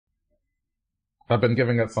I've been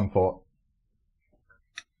giving it some thought.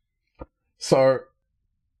 So,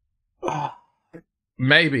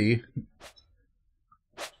 maybe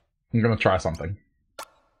I'm gonna try something.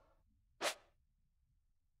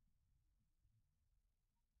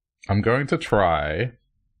 I'm going to try...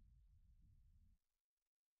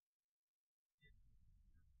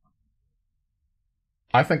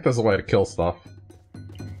 I think there's a way to kill stuff.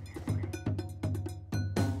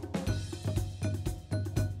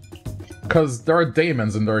 Because there are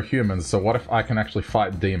demons and there are humans, so what if I can actually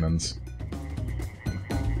fight demons?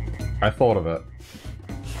 I thought of it.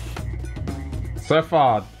 So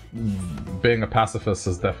far, being a pacifist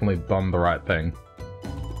has definitely done the right thing.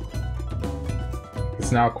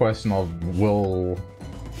 It's now a question of will...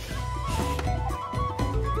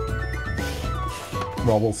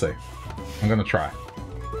 Well, we'll see. I'm gonna try.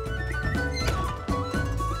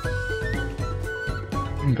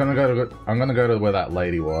 I'm gonna go to where that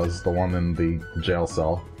lady was, the one in the jail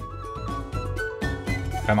cell.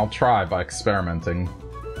 And I'll try by experimenting.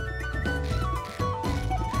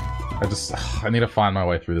 I need to find my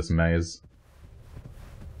way through this maze.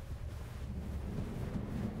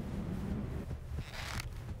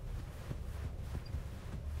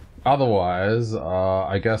 Otherwise,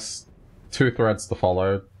 I guess 2 threads to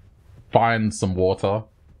follow. Find some water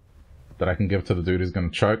that I can give to the dude who's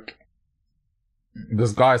gonna choke.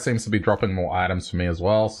 This guy seems to be dropping more items for me as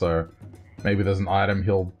well, so maybe there's an item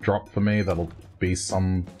he'll drop for me that'll be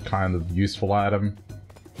some kind of useful item.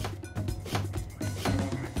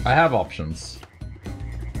 I have options.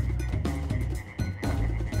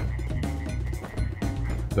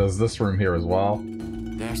 There's this room here as well.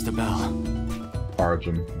 There's the bell.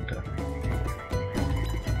 Origin, okay.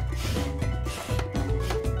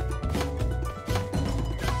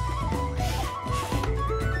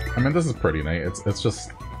 I mean, this is pretty neat. It's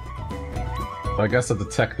just, I guess, a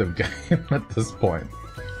detective game at this point.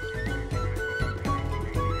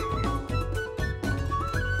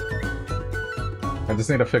 I just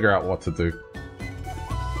need to figure out what to do.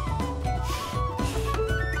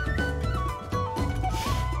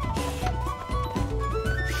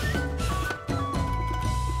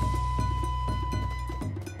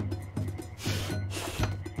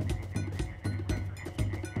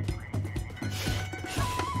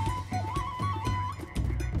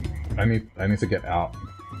 I need to get out.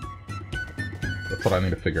 That's what I need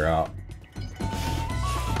to figure out.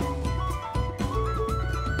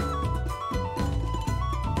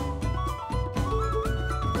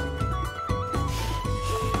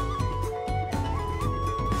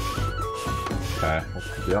 Okay,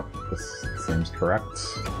 yep, this seems correct.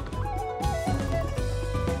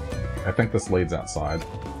 I think this leads outside.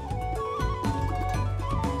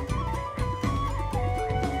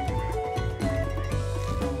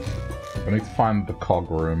 I need to find the cog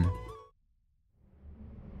room.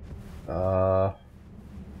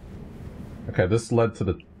 Okay, this led to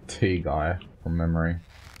the T guy, from memory.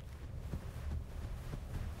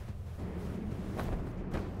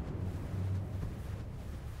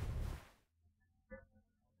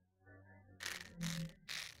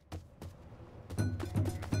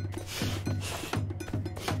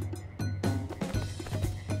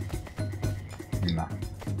 Nah.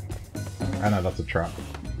 I know that's a trap.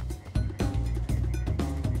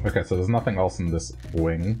 Okay, so there's nothing else in this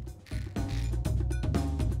wing.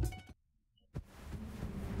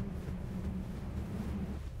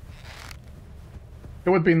 It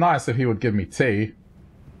would be nice if he would give me tea.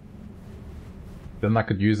 Then I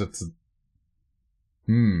could use it to...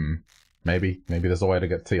 Maybe there's a way to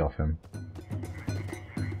get tea off him.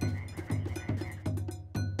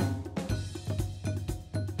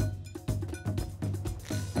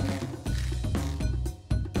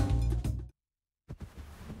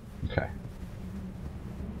 Okay.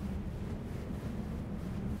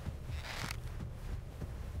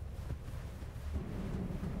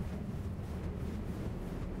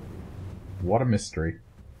 What a mystery.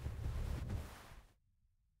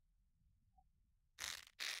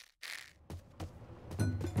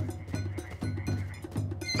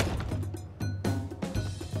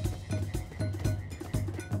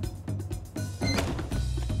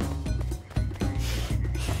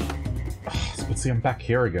 See, I'm back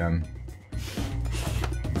here again.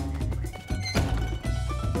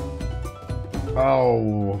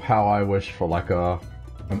 Oh, how I wish for like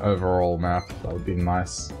an overall map. That would be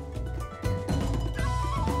nice.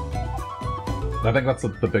 I think that's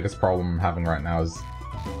the biggest problem I'm having right now, is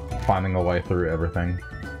finding a way through everything.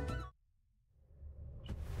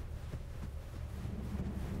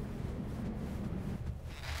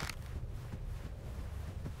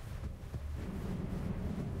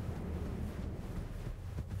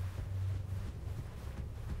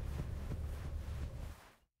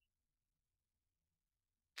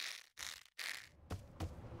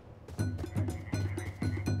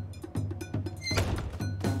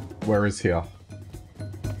 Where is here?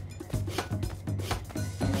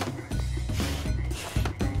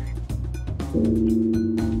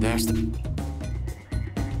 There's the...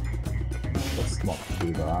 Let's not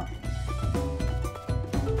do that.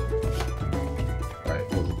 Right,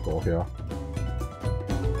 there's a door here.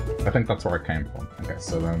 I think that's where I came from. Okay,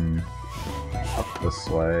 so then up this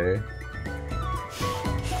way.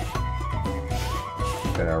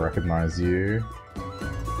 Okay, I recognize you.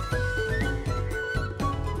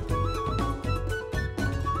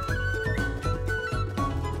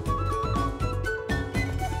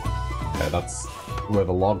 Okay, that's where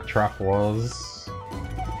the log trap was.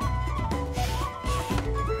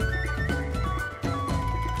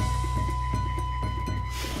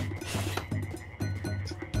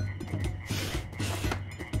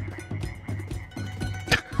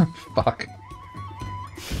 Fuck.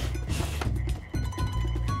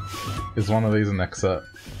 Is one of these an exit?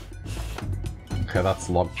 Okay, that's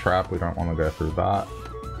log trap. We don't want to go through that.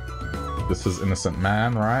 This is innocent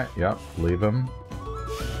man, right? Yep, leave him.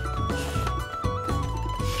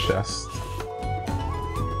 Chest.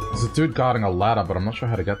 There's a dude guarding a ladder, but I'm not sure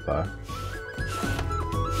how to get there.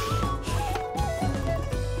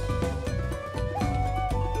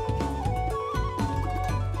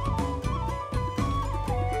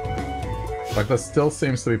 Like, there still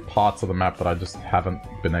seems to be parts of the map that I just haven't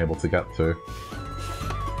been able to get to.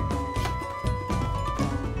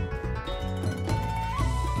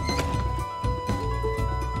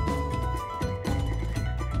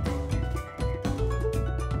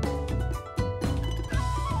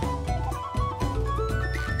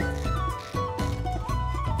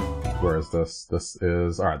 Where is this? This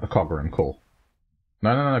is... Alright, the cog room, cool.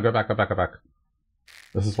 No, no, no, no, go back, go back, go back.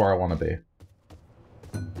 This is where I want to be.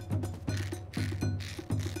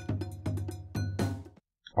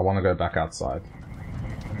 I want to go back outside.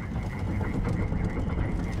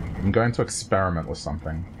 I'm going to experiment with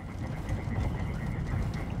something.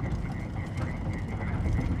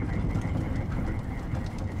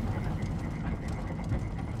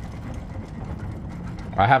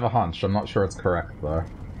 I have a hunch. I'm not sure it's correct, though.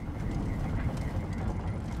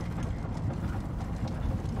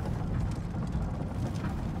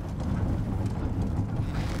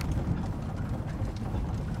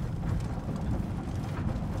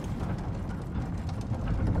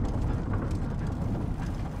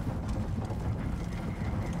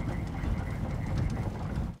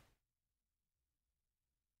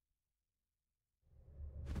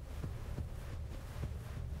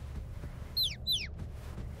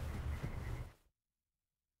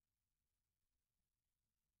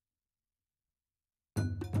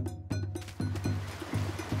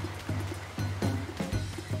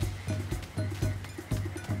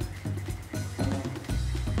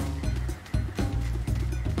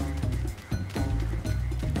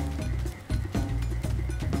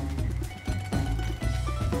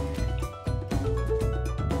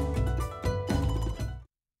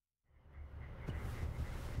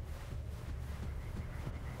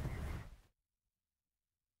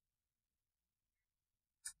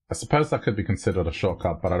 I suppose that could be considered a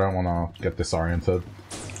shortcut, but I don't want to get disoriented.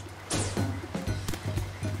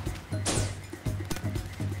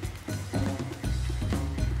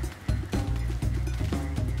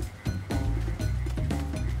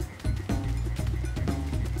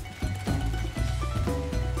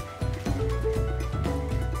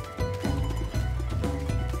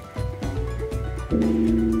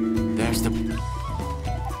 There's the...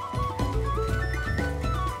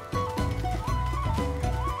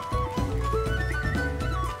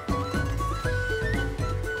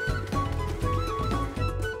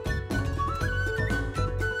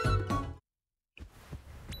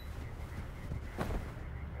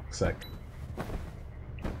 Sec.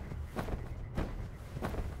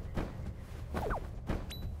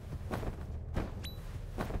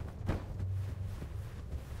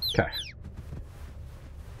 Okay.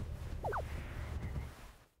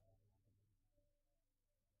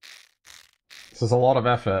 This is a lot of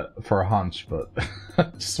effort for a hunch, but I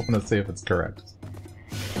just want to see if it's correct.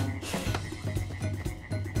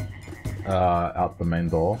 Out the main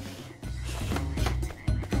door.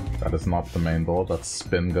 That is not the main door, that's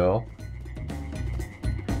Spin Girl.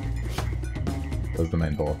 There's the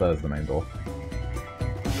main door, there's the main door.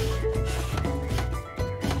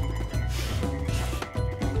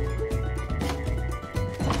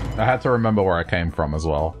 I had to remember where I came from as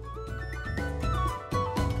well.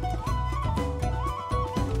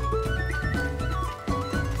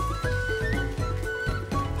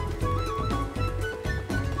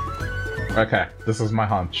 Okay, this is my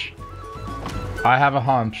hunch. I have a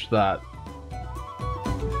hunch that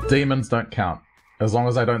demons don't count. As long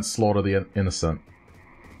as I don't slaughter the innocent.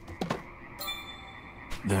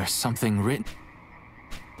 There's something written.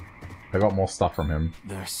 I got more stuff from him.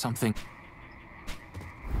 There's something.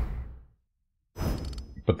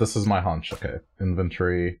 But this is my hunch, okay.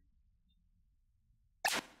 Inventory.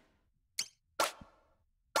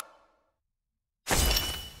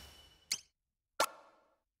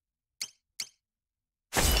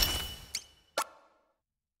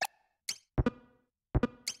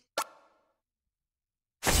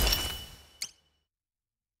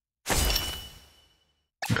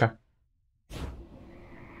 Okay.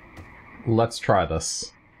 Let's try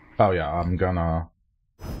this. Oh yeah, I'm gonna...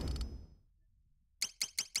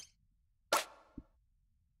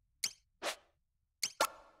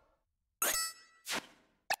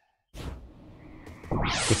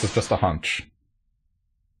 This is just a hunch.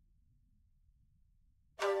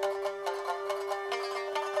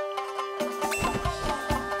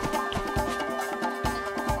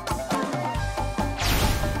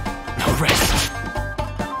 No rest.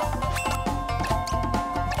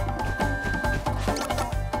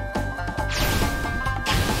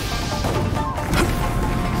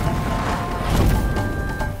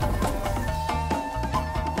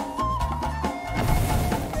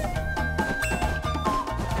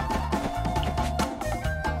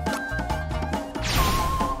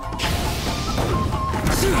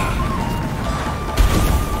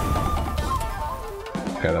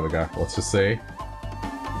 Okay, there we go. Let's just see.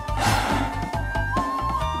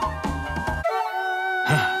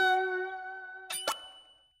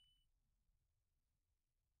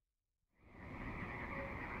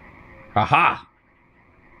 Aha!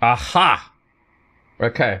 Aha!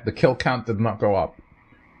 Okay, the kill count did not go up.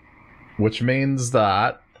 Which means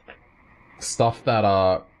that stuff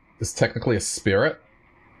that is technically a spirit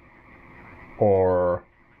or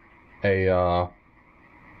a I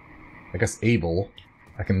guess evil,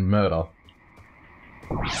 I can murder.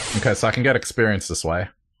 Okay, so I can get experience this way,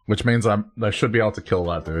 which means I should be able to kill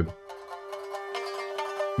that dude.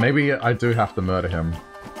 Maybe I do have to murder him.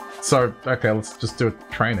 So, okay, let's just do a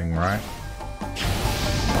training, right?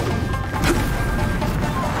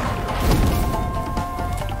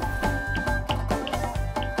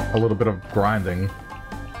 A little bit of grinding.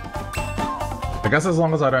 I guess as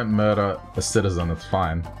long as I don't murder a citizen, it's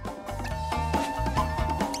fine.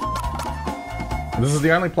 This is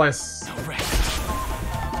the only place... No rest.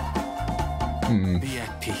 Be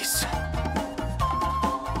at peace.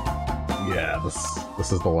 Yeah,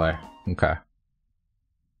 this is the way. Okay.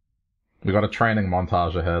 We got a training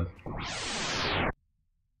montage ahead.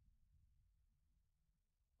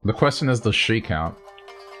 The question is, does she count?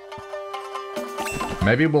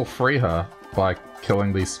 Maybe we'll free her by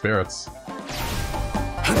killing these spirits.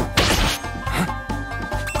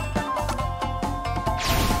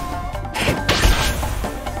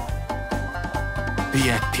 Be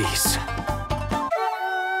at peace.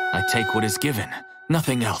 I take what is given,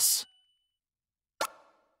 nothing else.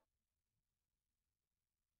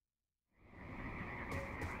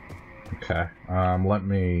 Okay, let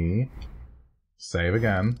me save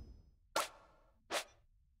again.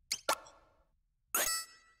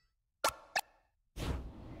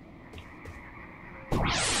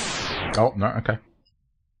 Oh, no, okay.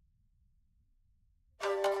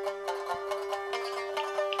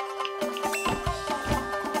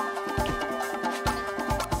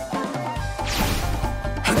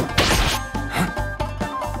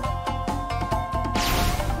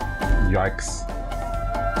 Yikes.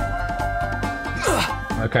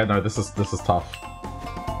 Okay, no, this is tough.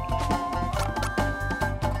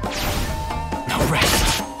 No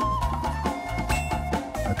rest.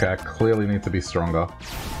 Okay, I clearly need to be stronger.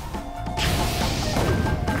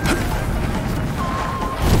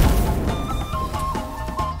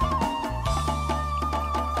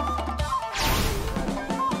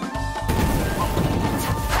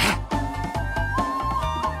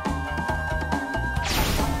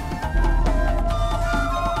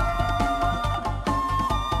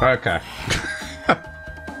 Okay.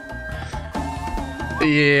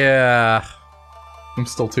 Yeah. I'm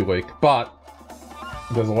still too weak, but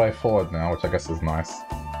there's a way forward now, which I guess is nice.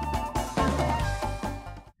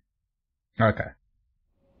 Okay.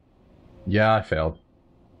 Yeah, I failed.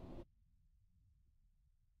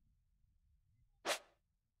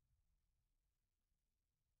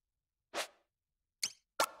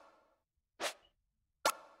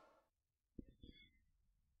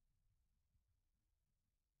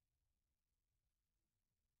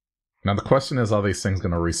 Now the question is, are these things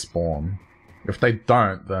going to respawn? If they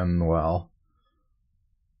don't, then, well,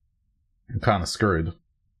 I'm kind of screwed.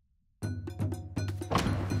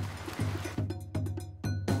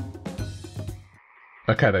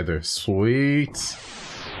 Okay, they do. Sweet.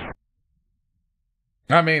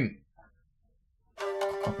 I mean,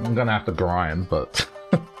 I'm gonna have to grind, but...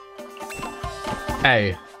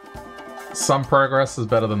 Hey, some progress is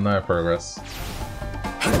better than no progress.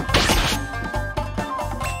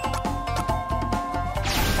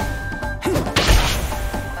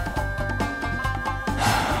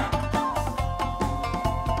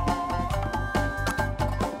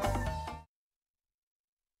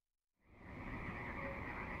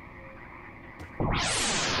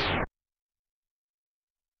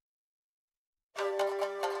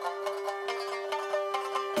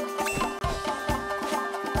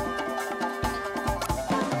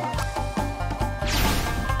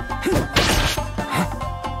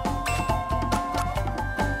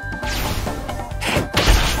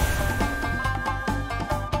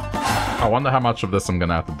 I wonder how much of this I'm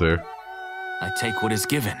gonna have to do. I take what is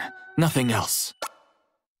given, nothing else.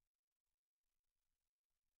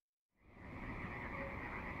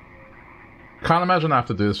 Can't imagine I have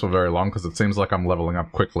to do this for very long, because it seems like I'm leveling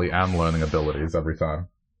up quickly and learning abilities every time.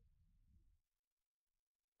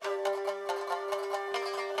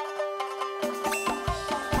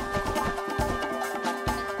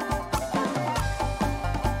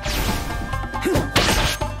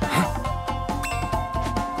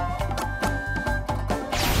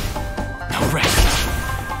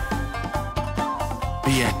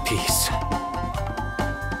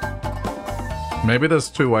 Maybe there's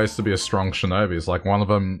two ways to be a strong shinobi. It's like one of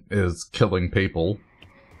them is killing people,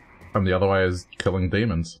 and the other way is killing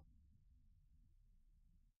demons.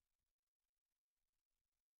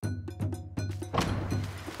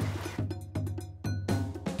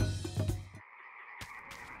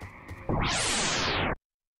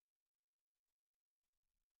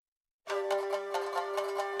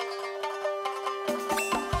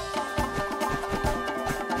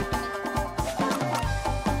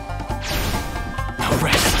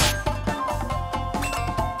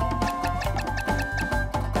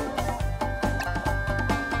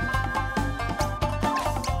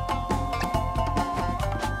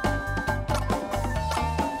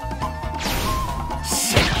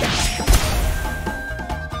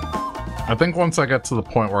 I think once I get to the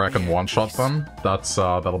point where I can one-shot them,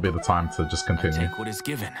 that'll be the time to just continue. Take what is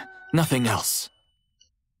given, nothing else.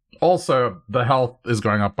 Also, the health is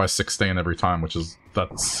going up by 16 every time,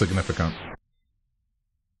 that's significant.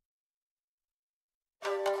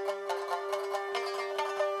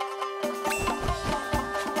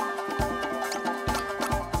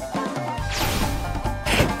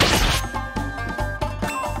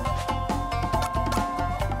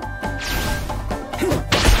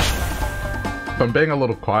 If I'm being a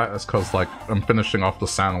little quiet, it's because, like, I'm finishing off the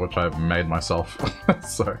sandwich I've made myself.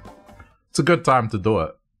 So, it's a good time to do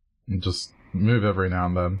it. And just move every now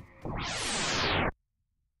and then.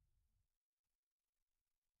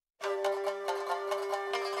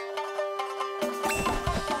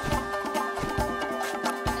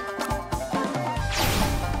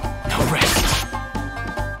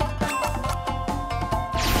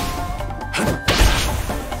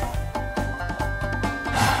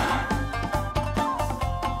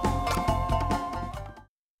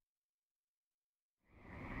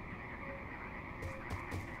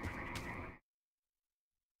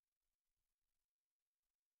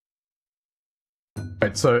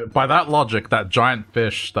 Right, so by that logic, that giant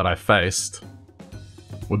fish that I faced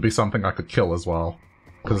would be something I could kill as well.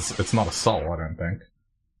 Because it's not a soul, I don't think.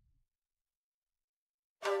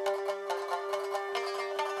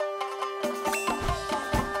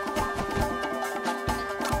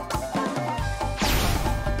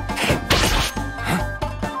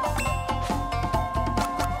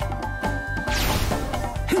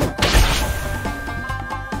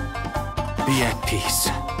 Be at peace.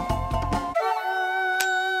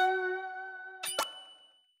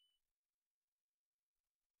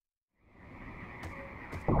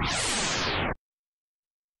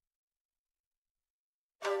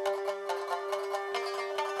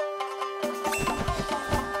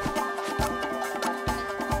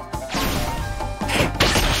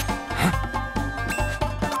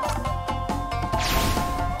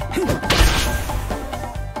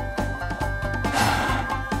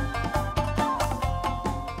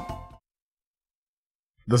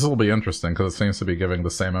 This will be interesting, because it seems to be giving the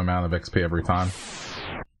same amount of XP every time.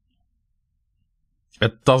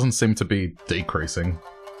 It doesn't seem to be decreasing.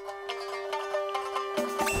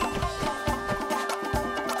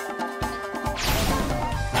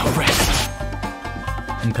 Now rest.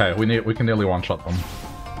 Okay, we can nearly one-shot them.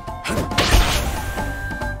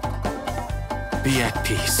 Be at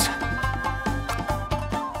peace.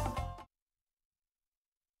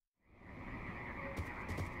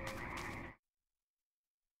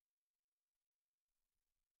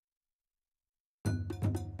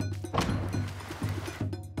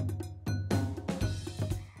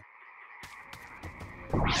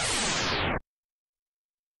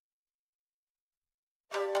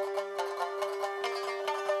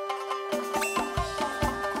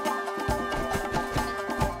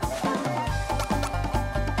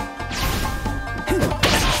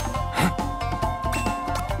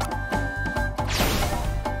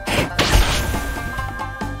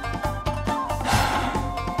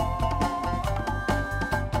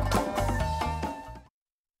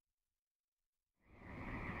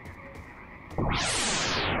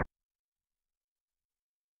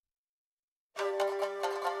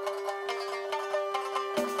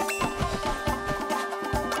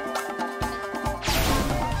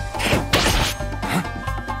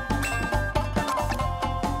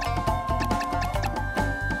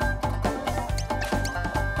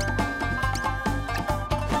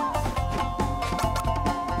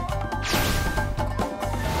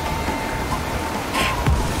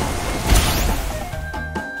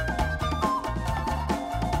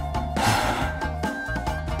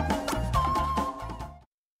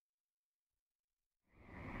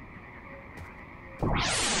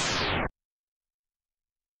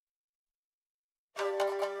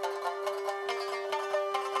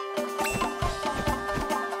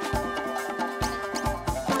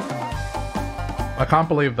 I can't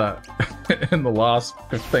believe that in the last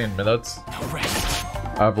 15 minutes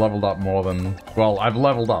I've leveled up more than... Well, I've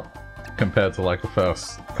leveled up compared to like the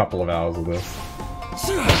first couple of hours of this.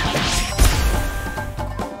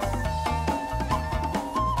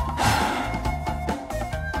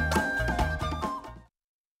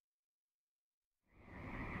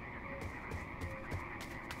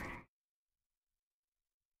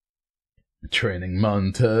 Training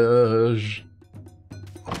montage.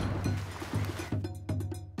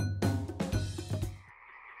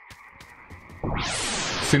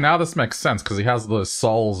 See, now this makes sense, because he has those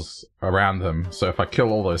souls around him, so if I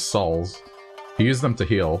kill all those souls, he uses them to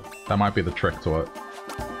heal. That might be the trick to it.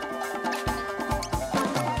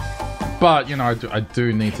 But, you know, I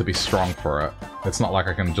do need to be strong for it. It's not like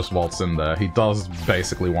I can just waltz in there. He does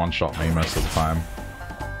basically one-shot me most of the time.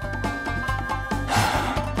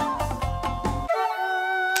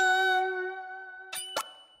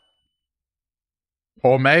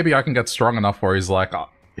 Or maybe I can get strong enough where he's like,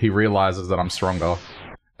 he realizes that I'm stronger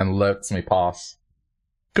and lets me pass.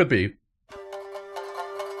 Could be.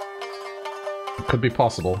 Could be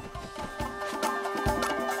possible.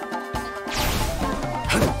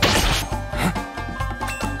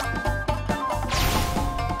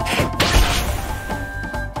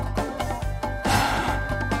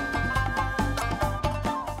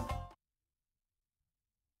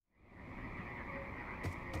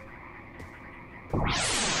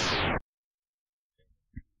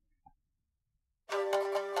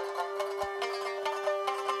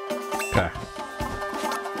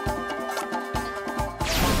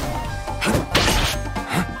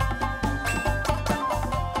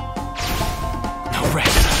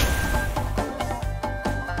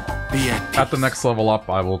 At the next level up,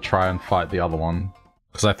 I will try and fight the other one.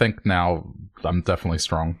 Because I think now I'm definitely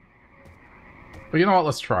strong. But you know what?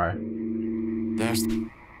 Let's try. There's...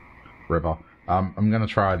 River. I'm gonna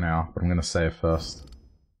try now, but I'm gonna save first.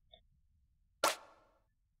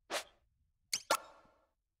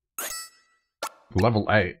 Level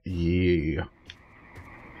 8. Yeah.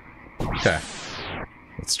 Okay.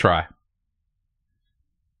 Let's try.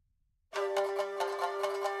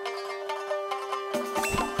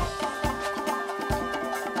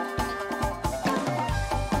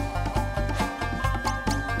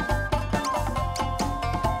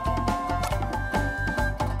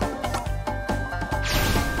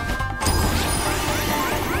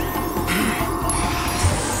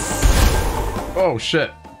 Oh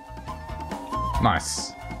shit.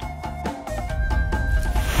 Nice.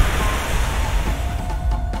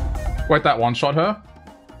 Wait, that one-shot her?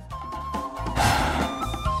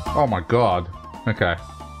 Oh my god. Okay.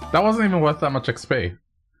 That wasn't even worth that much XP.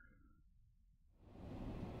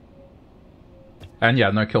 And yeah,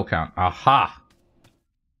 no kill count. Aha!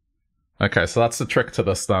 Okay, so that's the trick to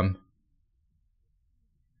this then.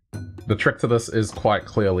 The trick to this is quite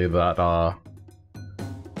clearly that,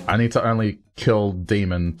 I need to only kill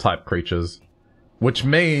demon-type creatures. Which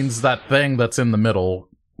means that thing that's in the middle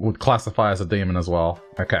would classify as a demon as well.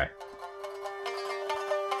 Okay.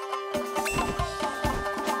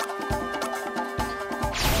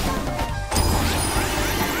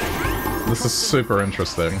 This is super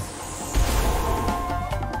interesting.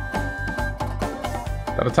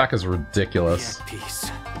 That attack is ridiculous.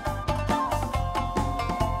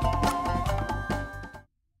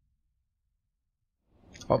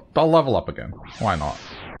 I'll level up again. Why not?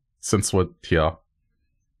 Since we're here.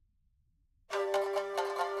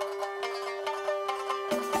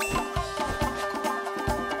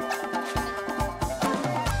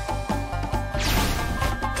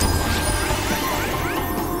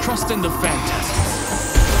 Trust in the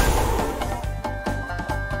phantasms.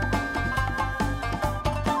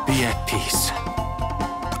 Be at peace.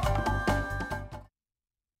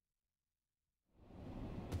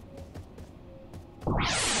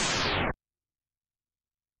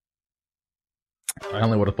 I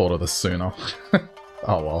only would have thought of this sooner.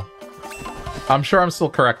 Oh well. I'm sure I'm still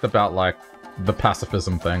correct about, like, the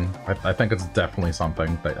pacifism thing. I think it's definitely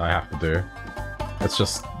something that I have to do. It's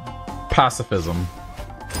just pacifism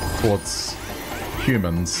towards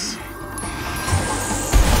humans.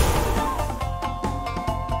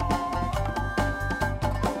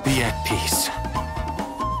 Be at peace.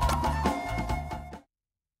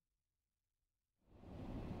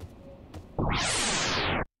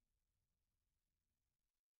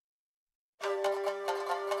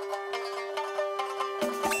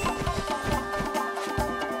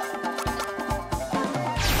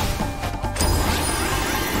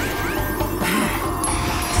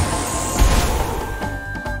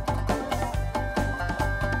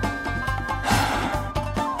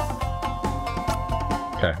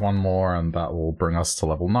 Okay, one more and that will bring us to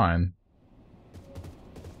level 9.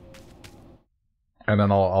 And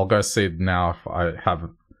then I'll go see now if I have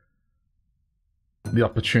the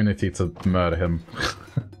opportunity to murder him.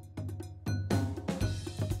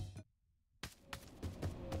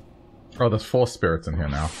 Oh, there's 4 spirits in here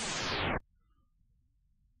now.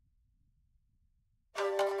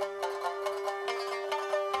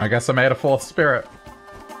 I guess I made a 4th spirit.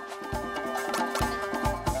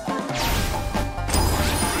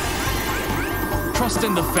 Trust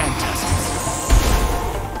in the phantasms.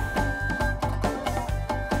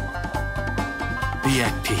 Be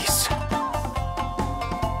at peace.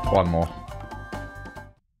 One more.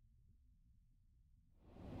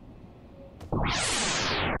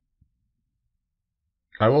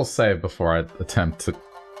 I will save before I attempt to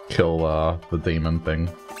kill the demon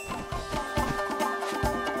thing.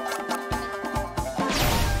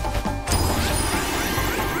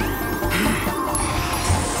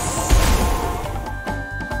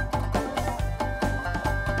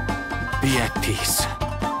 Be at peace.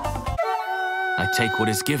 I take what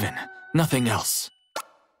is given, nothing else.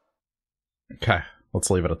 Okay,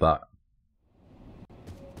 let's leave it at that.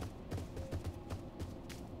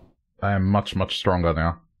 I am much, much stronger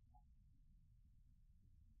now.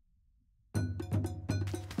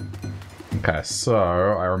 Okay, so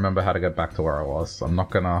I remember how to get back to where I was. I'm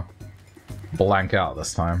not gonna blank out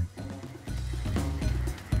this time.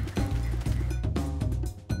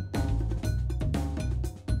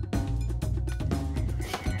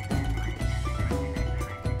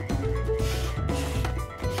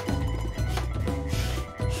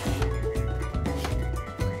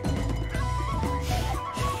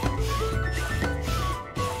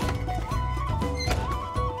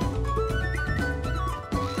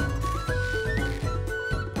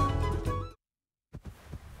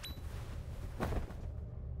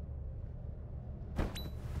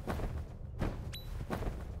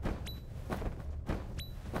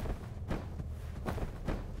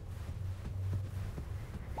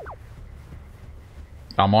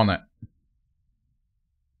 I'm on it.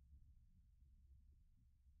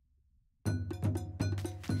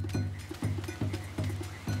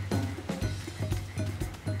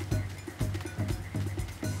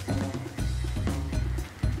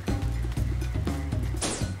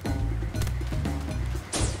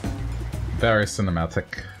 Very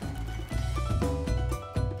cinematic.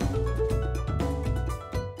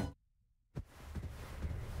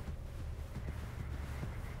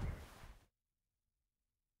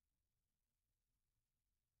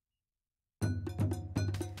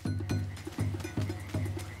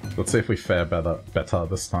 Let's see if we fare better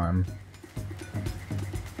this time.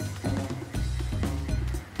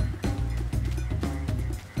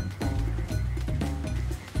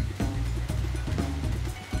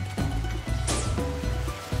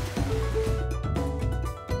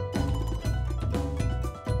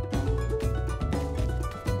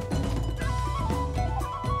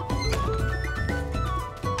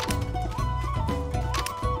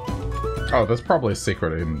 Oh, there's probably a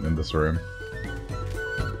secret in this room.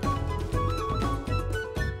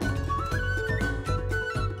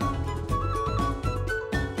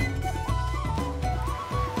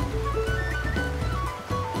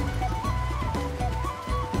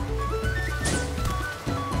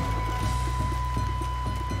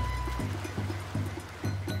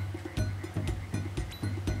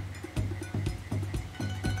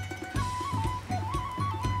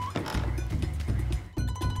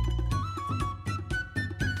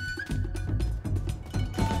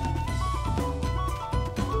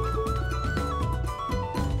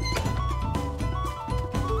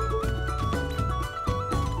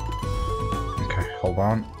 hold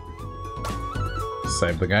on.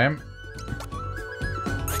 Save the game.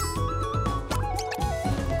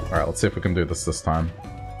 Alright, let's see if we can do this time.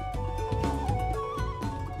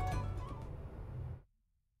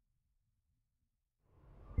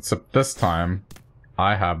 Except this time,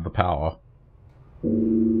 I have the power.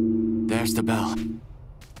 There's the bell.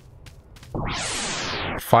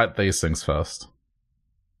 Fight these things first.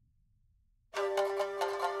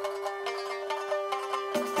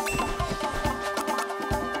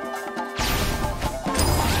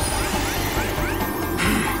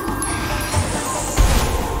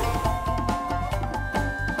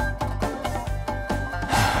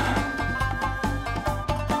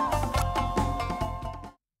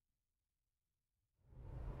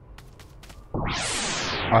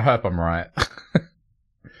 I hope I'm right.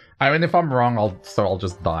 I mean, if I'm wrong, I'll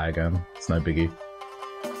just die again. It's no biggie.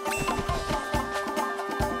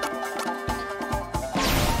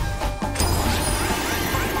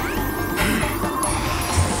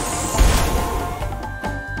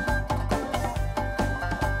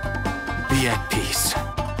 Be at peace.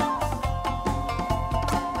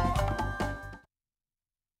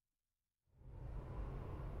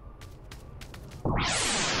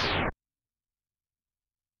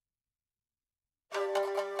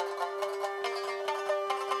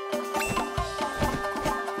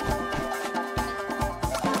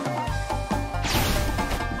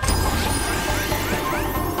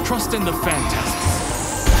 Trust in the phantasms.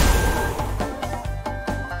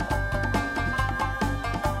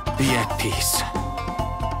 Be at peace.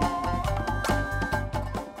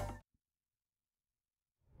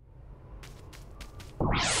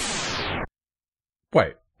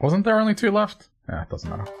 Wait, wasn't there only 2 left? Yeah, it doesn't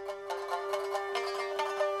matter.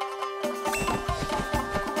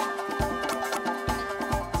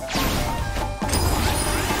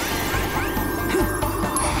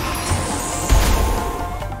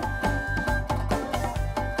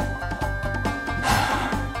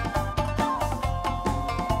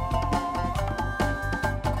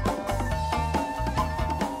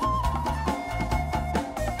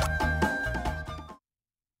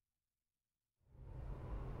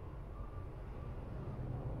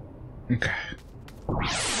 Okay.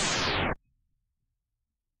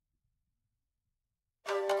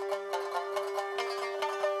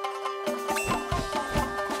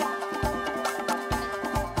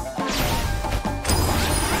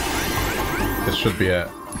 This should be it.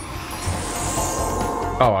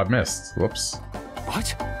 Oh, I missed. Whoops.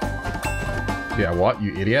 What? Yeah, what?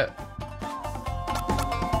 You idiot?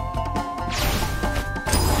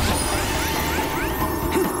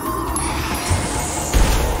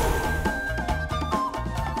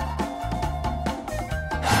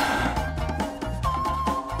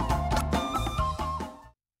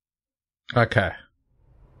 Okay.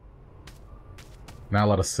 Now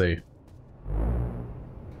let us see.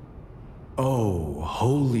 Oh,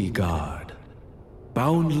 holy God,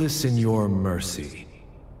 boundless in your mercy,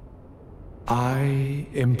 I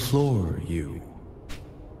implore you.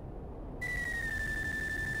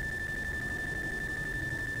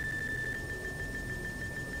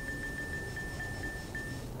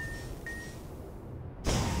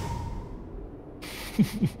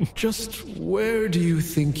 Just where do you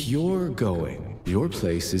think you're going? Your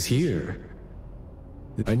place is here.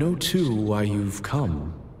 I know too why you've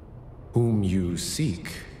come, whom you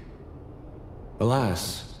seek.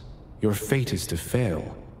 Alas, your fate is to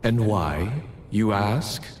fail. And why, you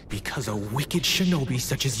ask? Because a wicked shinobi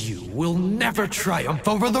such as you will never triumph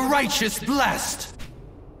over the righteous blessed!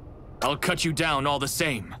 I'll cut you down all the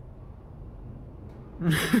same.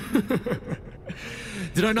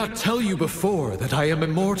 Did I not tell you before that I am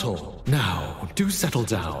immortal? Now, do settle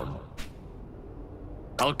down.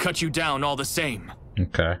 I'll cut you down all the same.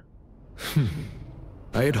 Okay.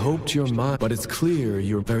 I had hoped your mind, but it's clear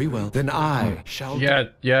you're very well. Then I shall.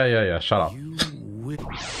 Yeah. Shut up. You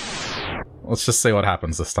will. Let's just see what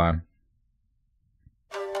happens this time.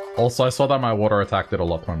 Also, I saw that my water attack did a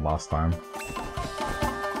lot to him last time.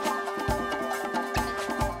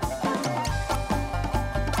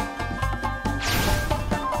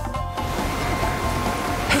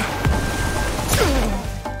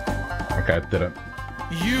 Okay, it didn't.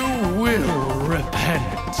 You will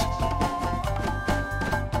repent.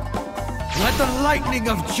 Let the lightning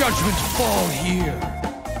of judgment fall here.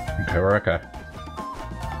 Okay, we're okay.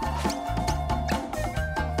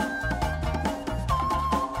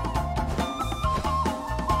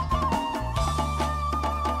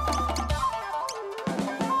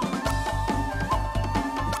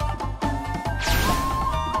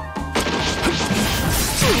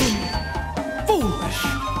 Foolish.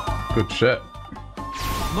 Good shit.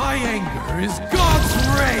 My anger is God's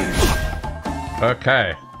rage!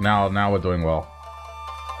 Okay, now we're doing well.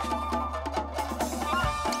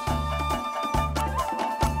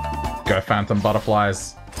 Go phantom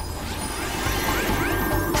butterflies.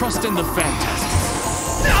 Trust in the phantasm.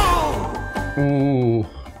 No! Ooh.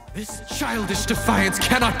 This childish defiance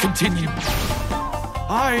cannot continue.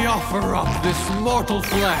 I offer up this mortal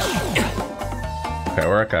flesh. Okay,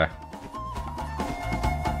 we're okay.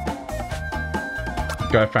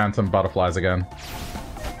 Go phantom butterflies again.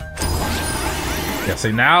 Yeah,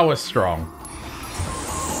 see, now we're strong.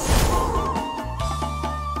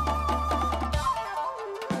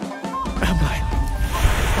 Am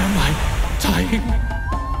I dying?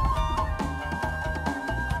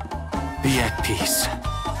 Be at peace.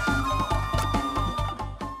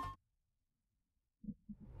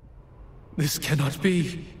 This cannot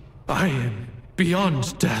be. I am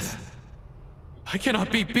beyond death. I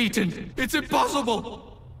cannot be beaten. It's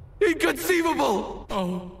impossible. Inconceivable.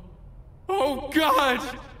 Oh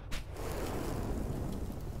God.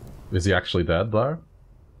 Is he actually dead, though?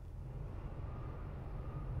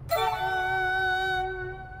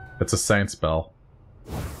 It's a saint spell.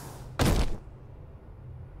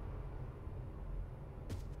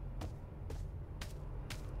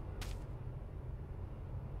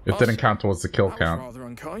 It didn't count towards the kill count. Rather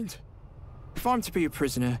unkind. If I'm to be a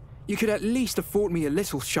prisoner, you could at least afford me a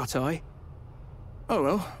little shut-eye. Oh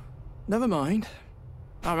well, never mind.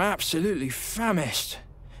 I'm absolutely famished.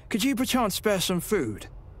 Could you perchance spare some food?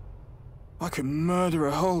 I could murder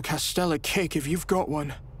a whole Castella cake if you've got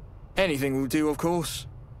one. Anything will do, of course.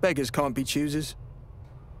 Beggars can't be choosers.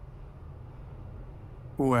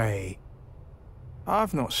 Wait.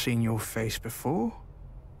 I've not seen your face before.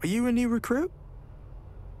 Are you a new recruit?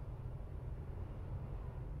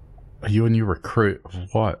 Are you a new recruit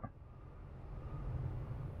of what?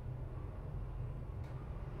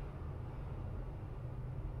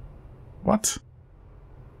 What?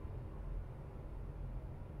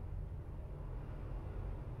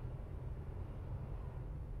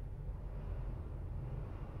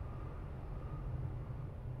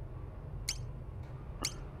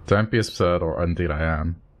 Don't be absurd, or indeed I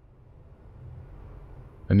am.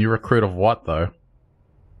 A new recruit of what, though?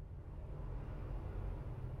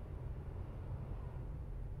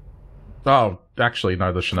 Oh, actually,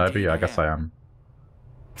 no, the shinobi? I guess I am.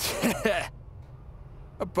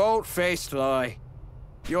 A bold-faced lie.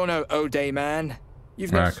 You're no O'Day man.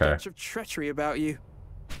 You've no stench of treachery about you.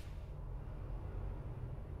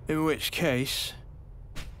 In which case,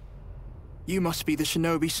 you must be the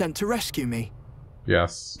shinobi sent to rescue me.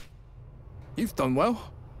 Yes. You've done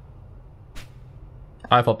well.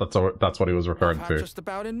 I thought that's what he was referring I've to. had just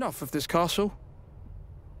about enough of this castle.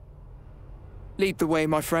 Lead the way,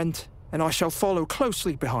 my friend, and I shall follow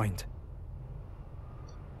closely behind.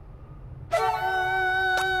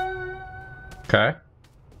 Okay.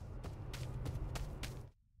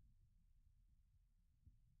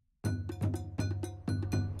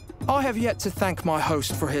 I have yet to thank my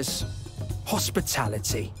host for his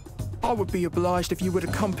hospitality. I would be obliged if you would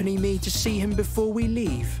accompany me to see him before we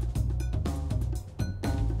leave.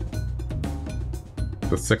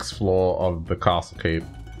 The 6th floor of the castle keep.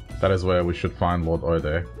 That is where we should find Lord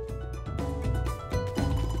Ode.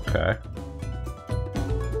 Okay.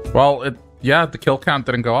 Well, the kill count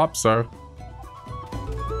didn't go up, so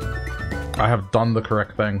I have done the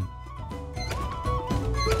correct thing.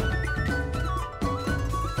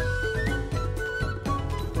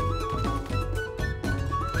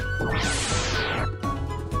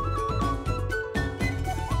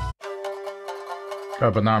 Oh,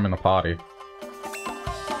 but now I'm in a party.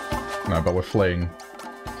 No, but we're fleeing.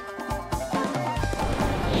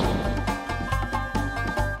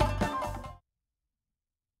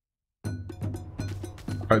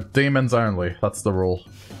 Oh, demons only. That's the rule.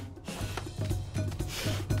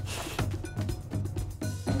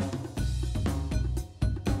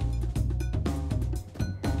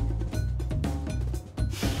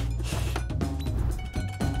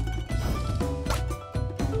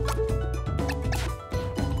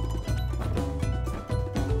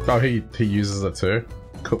 Oh, he uses it too?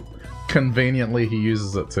 Cool. Conveniently, he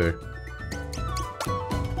uses it too.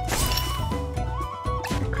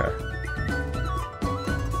 Okay.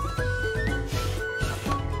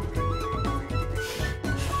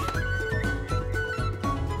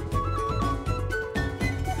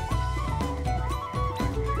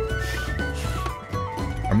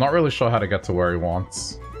 I'm not really sure how to get to where he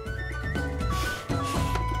wants.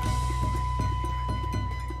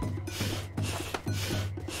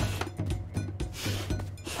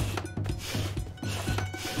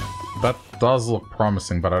 That does look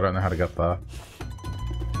promising, but I don't know how to get there.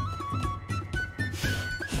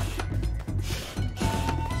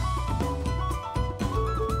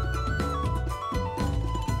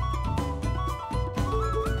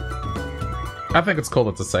 I think it's cool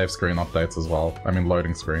that the save screen updates as well. I mean,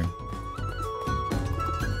 loading screen.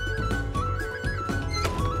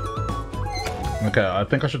 Okay, I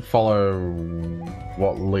think I should follow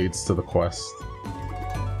what leads to the quest.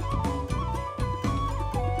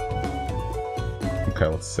 Okay,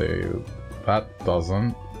 let's see. That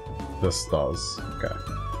doesn't. This does. Okay.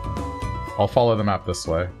 I'll follow the map this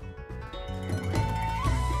way.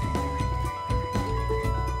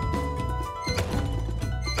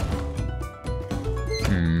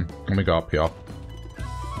 Let me go up here.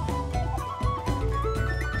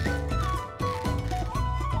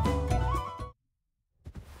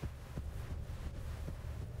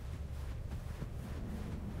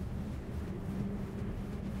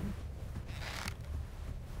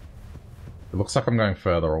 It looks like I'm going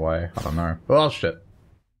further away. I don't know. Oh shit.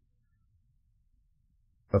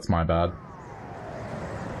 That's my bad.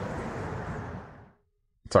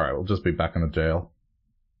 It's alright, we'll just be back in the jail.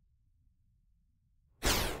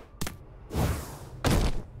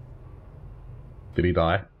 Did he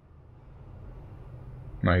die?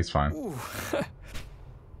 No, he's fine. Ooh.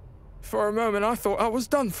 For a moment, I thought I was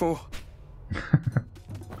done for.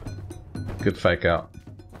 Good fake out.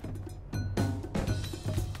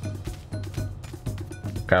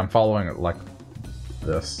 Okay, I'm following it like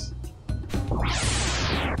this.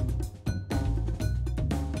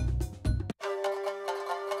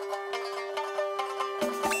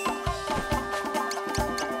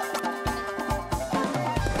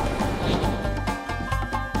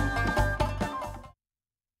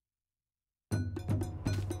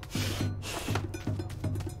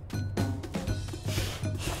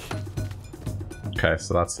 Okay,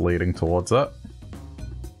 so that's leading towards it.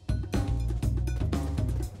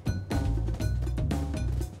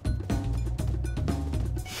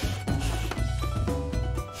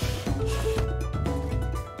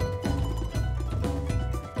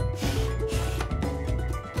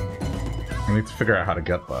 I need to figure out how to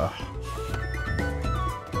get there.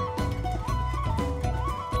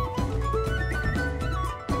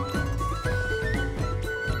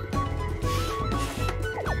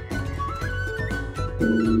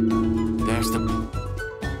 There's the...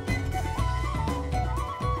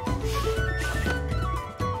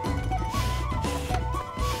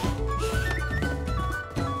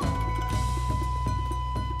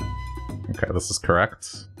 Okay, this is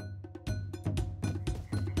correct.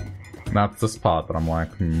 Now it's this part that I'm like,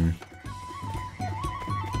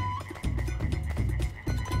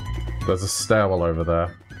 There's a stairwell over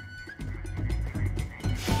there.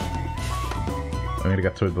 I need to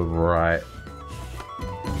get to the right.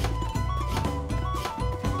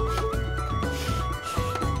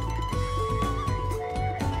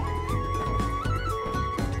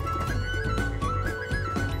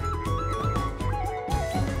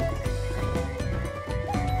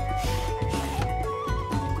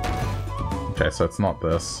 Okay, so it's not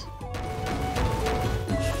this.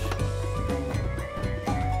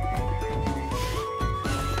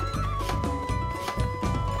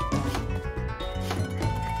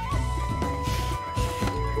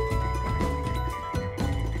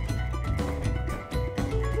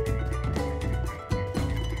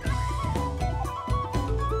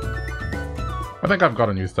 I think I've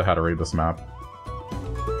gotten used to how to read this map.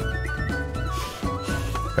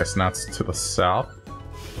 Okay, so now it's to the south.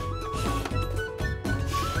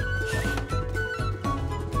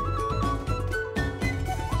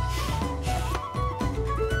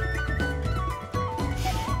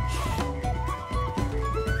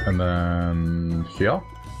 And then here.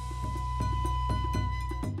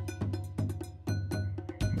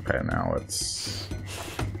 Okay, now it's...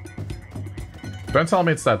 Don't tell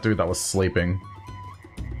me it's that dude that was sleeping.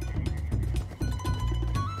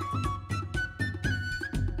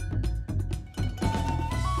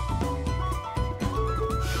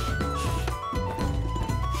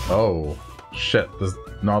 Oh, shit, there's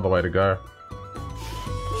no other way to go.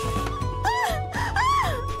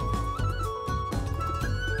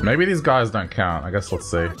 Maybe these guys don't count. I guess let's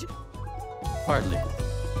see. Hardly.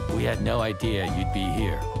 We had no idea you'd be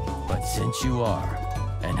here. But since you are,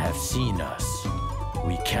 and have seen us,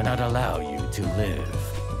 we cannot allow you to live.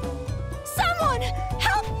 Someone!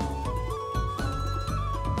 Help!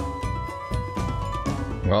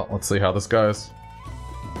 Well, let's see how this goes.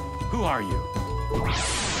 Who are you?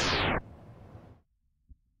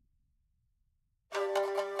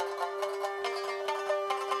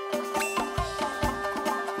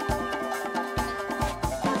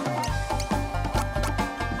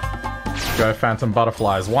 Go Phantom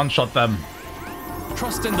Butterflies, one-shot them!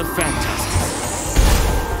 Trust in the phantasm.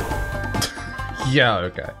 Yeah,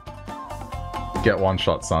 okay. Get one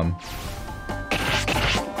shot, son.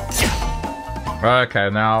 Okay,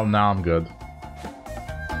 now I'm good.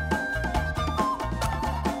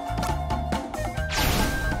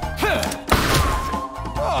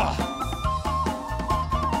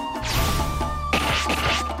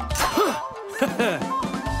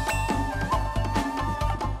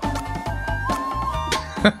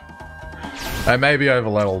 I may be over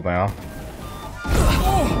leveled now.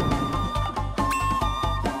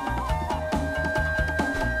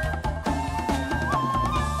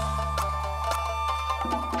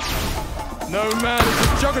 No man is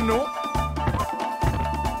a juggernaut.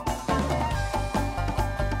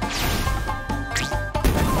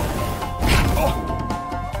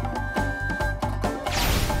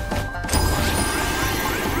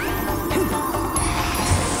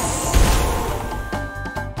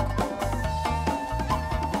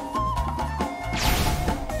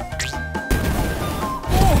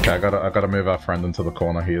 Okay, I gotta move our friend into the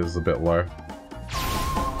corner. He is a bit low.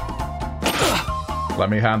 Let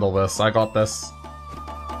me handle this. I got this.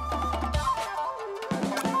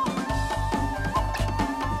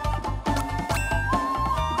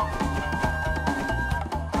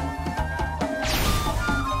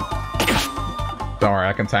 Don't worry,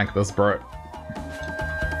 I can tank this, bro.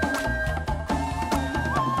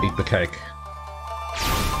 Eat the cake.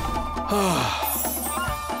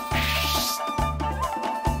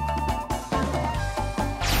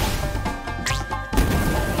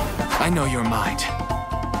 I know your mind.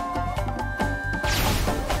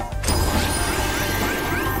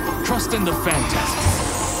 Trust in the phantasms.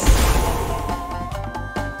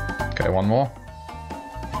 Okay, one more.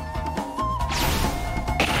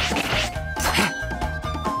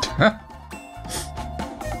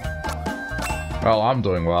 Well, I'm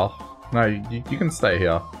doing well. No, you can stay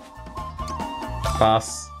here.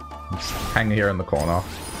 Pass. Just hang here in the corner.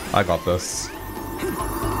 I got this.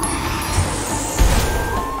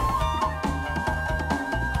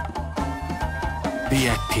 Be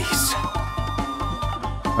at peace.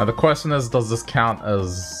 Now the question is, does this count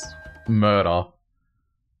as murder?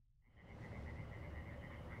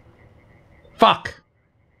 Fuck!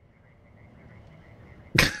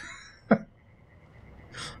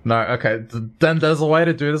 No, okay, then there's a way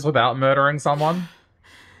to do this without murdering someone?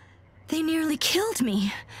 They nearly killed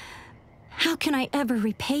me. How can I ever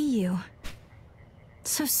repay you?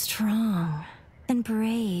 So strong and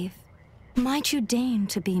brave. Might you deign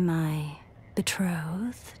to be my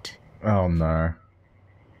betrothed? Oh no.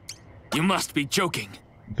 You must be joking.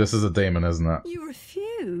 This is a demon, isn't it? You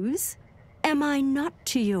refuse? Am I not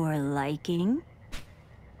to your liking?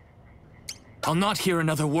 I'll not hear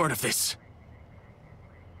another word of this.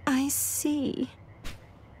 I see.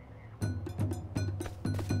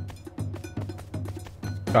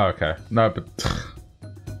 Oh, okay. No, but...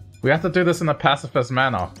 we have to do this in a pacifist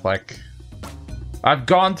manner. Like... I've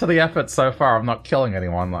gone to the effort so far of not killing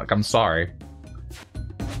anyone. Like, I'm sorry.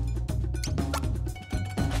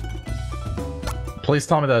 Please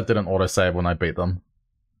tell me that it didn't autosave when I beat them.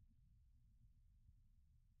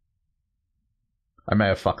 I may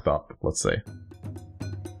have fucked up. Let's see.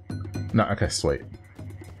 No, okay, sweet.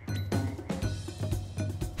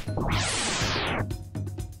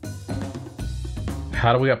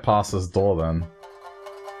 How do we get past this door then?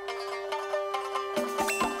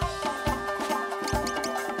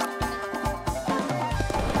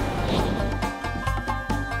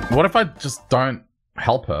 What if I just don't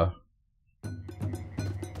help her?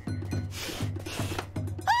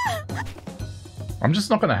 I'm just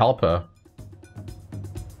not gonna help her.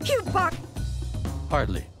 You bark!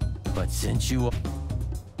 Hardly. But since you are...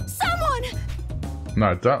 Someone!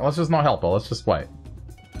 No, don't. Let's just not help her. Let's just wait.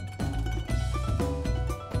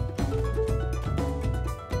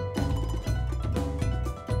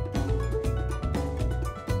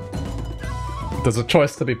 There's a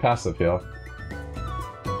choice to be passive here.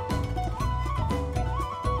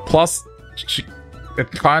 Plus,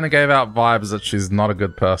 it kind of gave out vibes that she's not a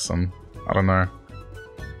good person. I don't know.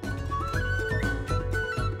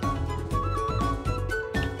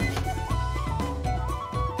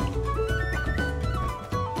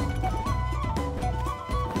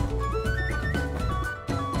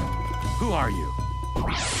 Who are you?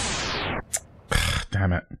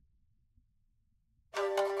 Damn it.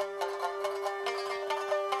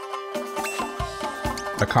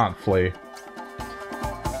 I can't flee.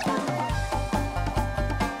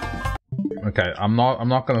 Okay, I'm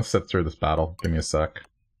not gonna sit through this battle. Give me a sec.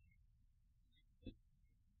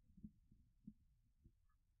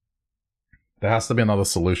 There has to be another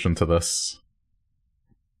solution to this.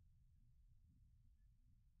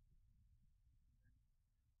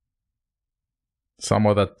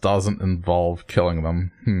 Somewhere that doesn't involve killing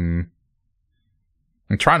them.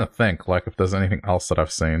 I'm trying to think, like, if there's anything else that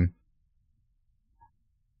I've seen.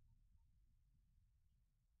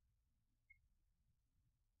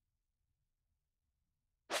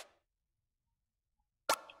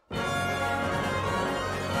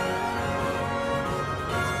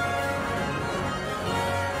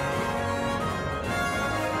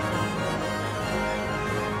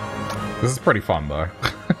 This is pretty fun, though.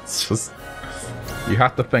 It's just... You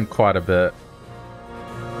have to think quite a bit.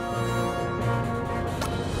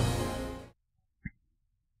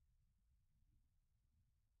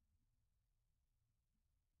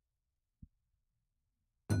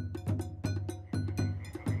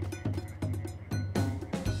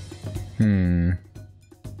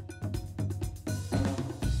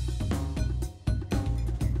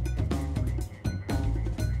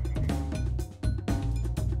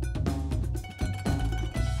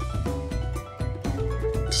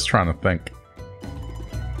 Just trying to think.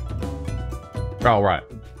 Oh, right.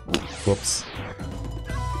 Whoops.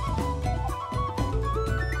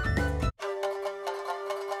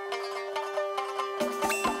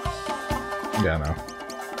 Yeah, no.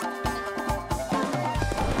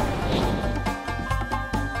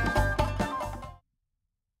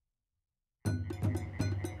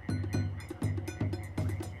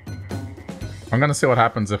 I'm gonna see what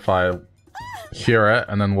happens if I hear it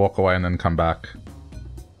and then walk away and then come back.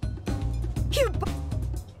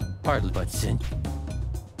 Hardly, but sin.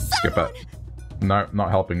 Skip it. No, not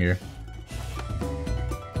helping you.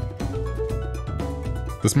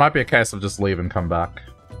 This might be a case of just leave and come back.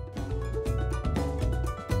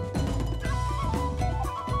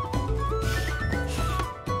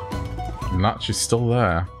 Not, she's still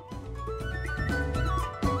there.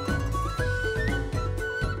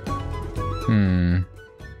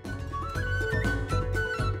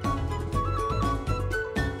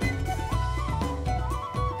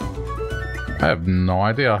 I have no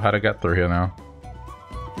idea how to get through here now.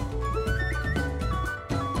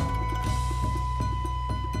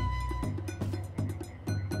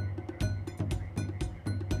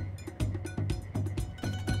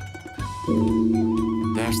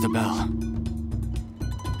 There's the bell.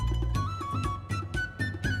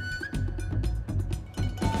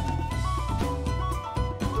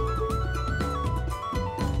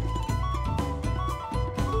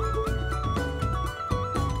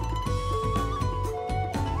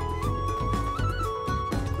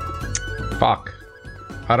 Fuck.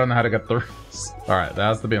 I don't know how to get through. Alright, there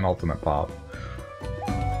has to be an alternate path.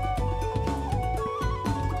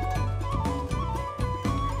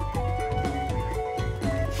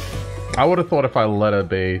 I would have thought if I let her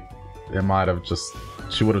be, it might have just...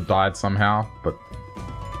 She would have died somehow, but...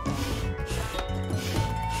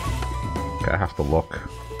 Okay, I have to look.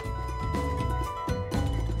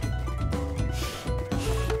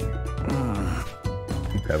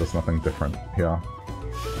 Okay, there's nothing different here.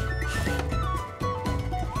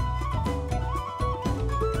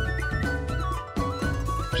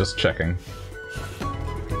 Just checking.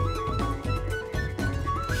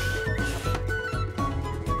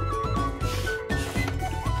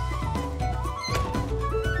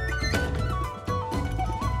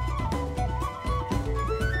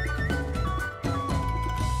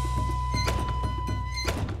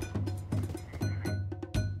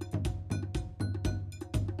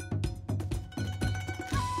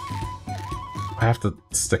 I have to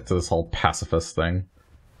stick to this whole pacifist thing.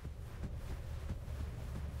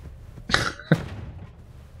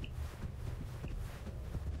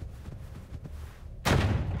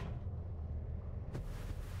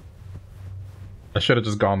 I should have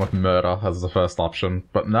just gone with murder as the first option,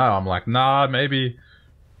 but no, I'm like, nah, maybe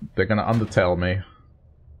they're gonna undertale me.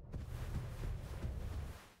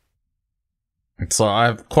 So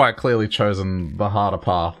I've quite clearly chosen the harder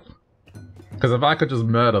path. Because if I could just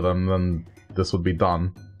murder them, then this would be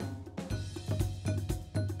done.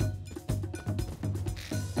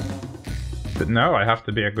 But no, I have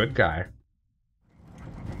to be a good guy.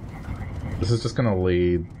 This is just gonna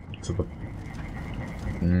lead to the...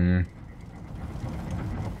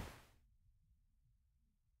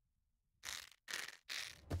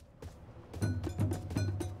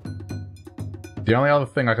 The only other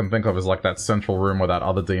thing I can think of is like that central room where that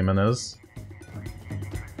other demon is.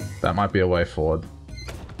 That might be a way forward.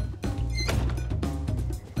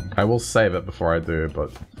 I will save it before I do,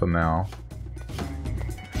 but for now...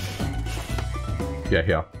 Yeah,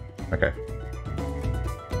 here. Okay.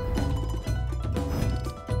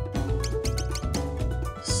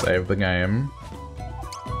 Save the game.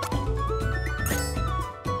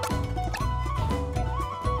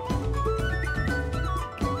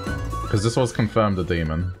 Because this was confirmed a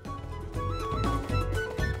demon.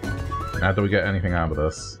 How do we get anything out of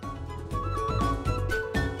this?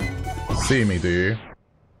 See me, do you?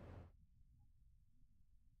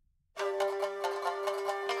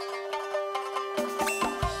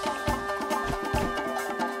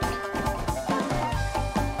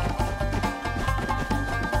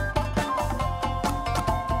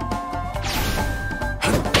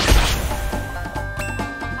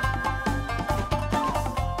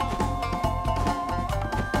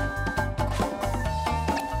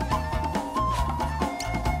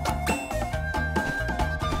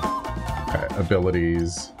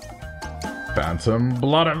 Abilities. Phantom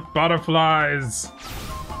blood of butterflies.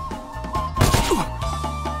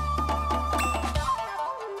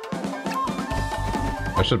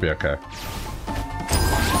 I should be okay.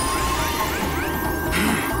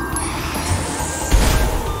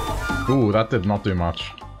 Ooh, that did not do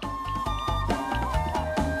much.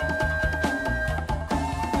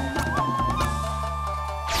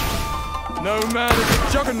 No man is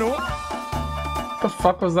a juggernaut. What the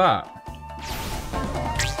fuck was that?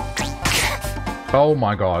 Oh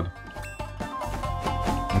my god.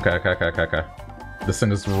 Okay. This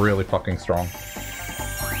thing is really fucking strong.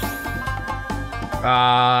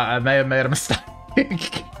 I may have made a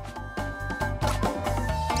mistake.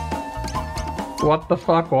 What the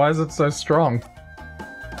fuck? Why is it so strong?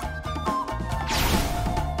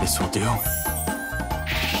 This will do.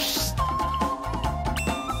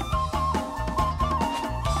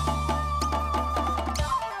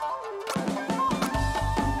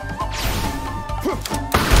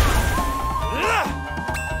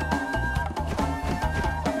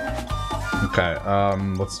 Okay,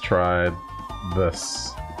 let's try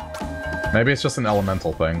this. Maybe it's just an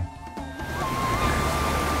elemental thing.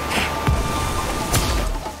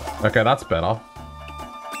 Okay, that's better.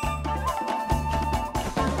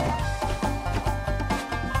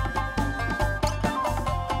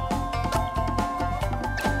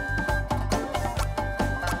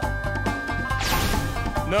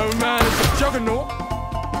 No man is a juggernaut.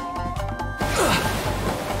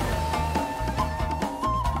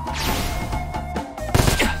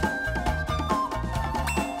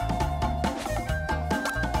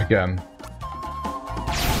 Again.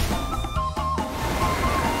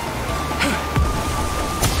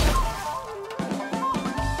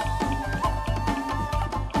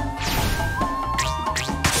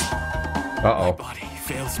 Uh-oh. My body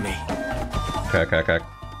fails me. Okay.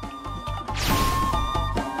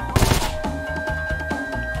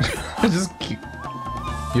 Just keep...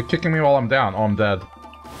 You're kicking me while I'm down. Oh, I'm dead.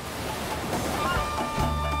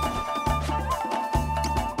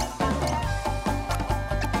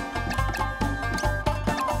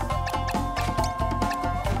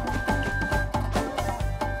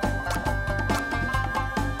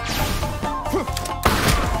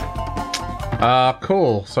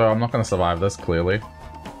 Cool. So I'm not gonna survive this, clearly.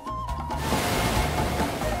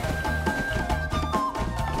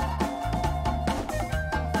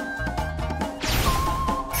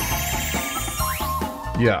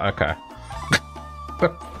 Yeah, okay.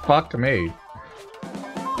 Fuck me.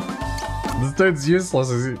 This dude's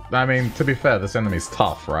useless. I mean, to be fair, this enemy's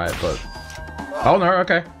tough, right? But... Oh no,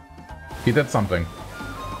 okay. He did something.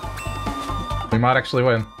 We might actually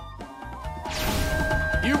win.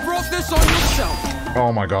 You brought this on yourself.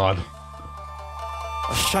 Oh my god.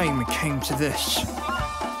 A shame it came to this.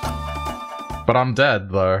 But I'm dead,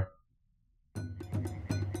 though.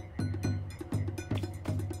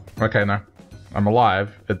 Okay, no. I'm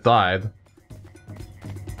alive. It died.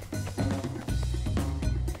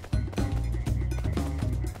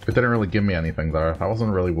 It didn't really give me anything, though. That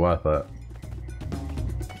wasn't really worth it.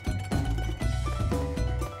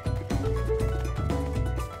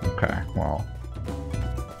 Okay, well...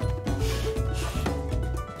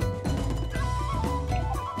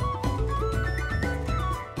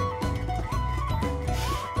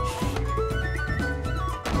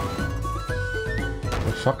 What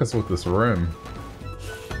the fuck is with this room?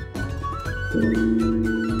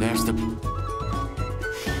 There's the...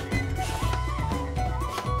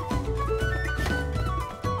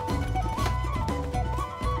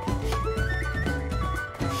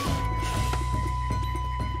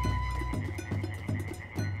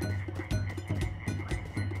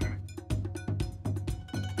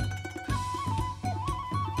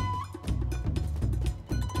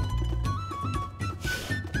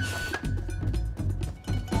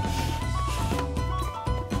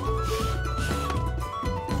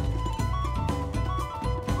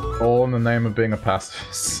 All in the name of being a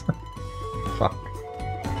pacifist. Fuck.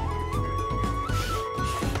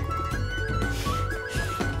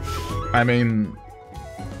 I mean...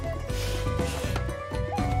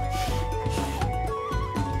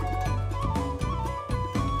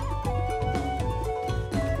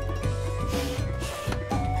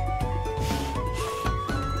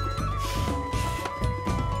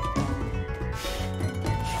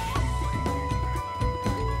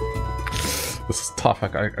 tough.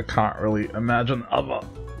 I can't really imagine other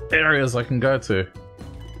areas I can go to.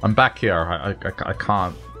 I'm back here. I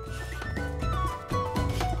can't.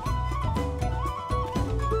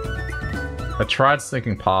 I tried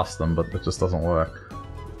sneaking past them, but it just doesn't work.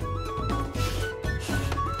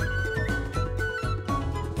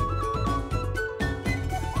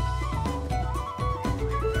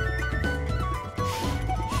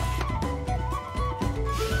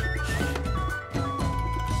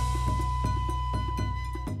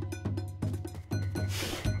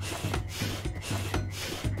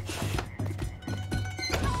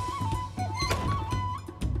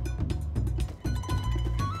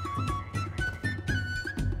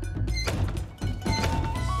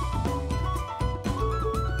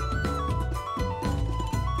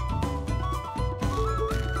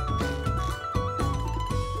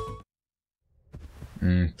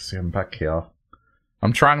 See, I'm back here.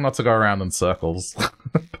 I'm trying not to go around in circles.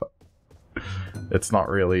 But it's not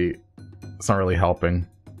really helping.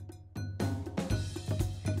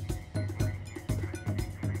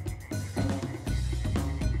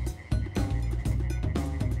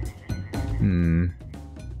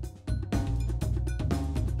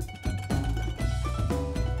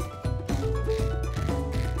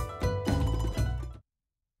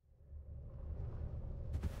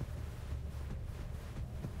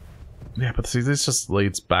 Yeah, but see, this just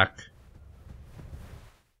leads back.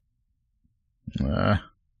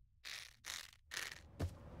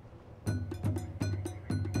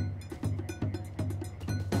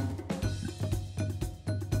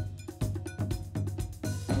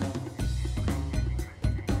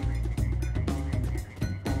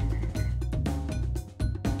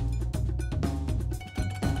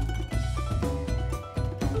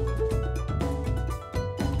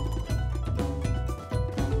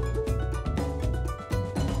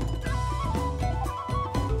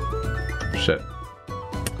 Shit.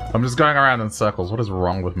 I'm just going around in circles. What is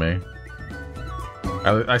wrong with me?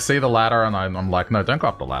 I see the ladder and I'm like, no, don't go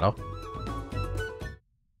up the ladder.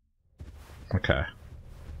 Okay.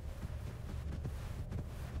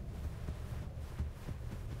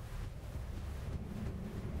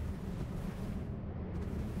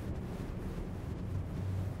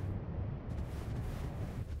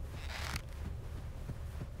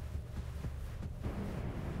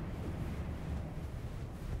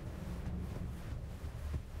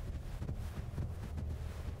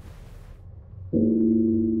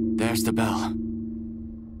 There's the bell.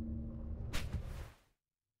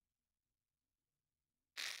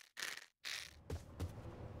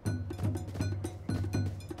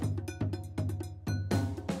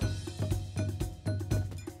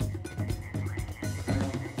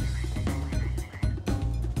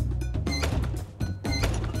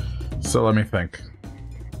 So let me think.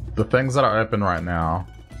 The things that are open right now,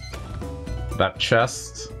 that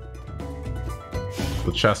chest,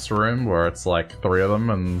 the chest room where it's like 3 of them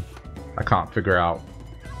and I can't figure out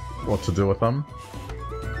what to do with them.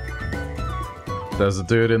 There's a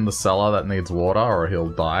dude in the cellar that needs water or he'll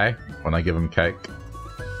die when I give him cake.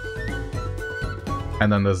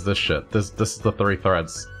 And then there's this shit. This is the 3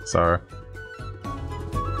 threads, so...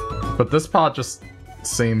 But this part just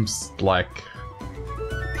seems like...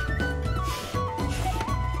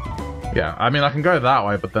 Yeah, I mean I can go that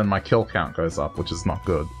way, but then my kill count goes up, which is not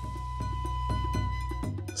good.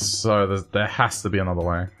 So there has to be another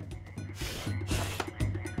way.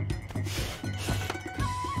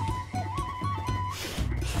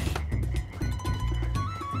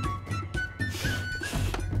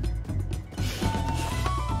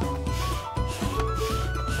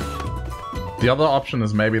 The other option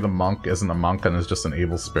is maybe the monk isn't a monk and is just an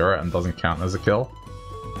evil spirit and doesn't count as a kill.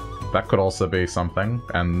 That could also be something,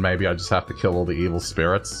 and maybe I just have to kill all the evil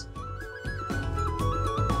spirits.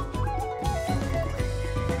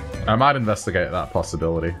 I might investigate that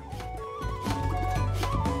possibility.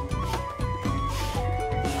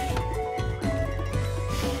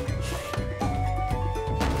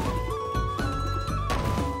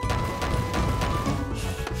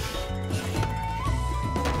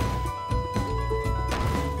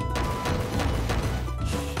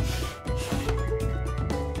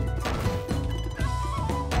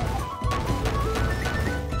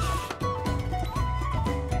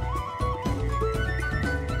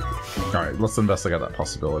 Alright, let's investigate that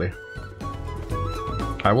possibility.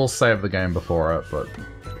 I will save the game before it, but...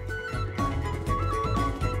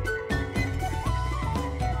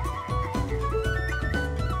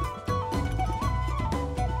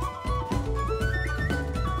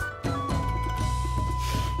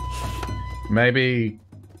 Maybe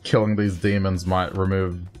killing these demons might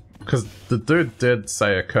remove... Because the dude did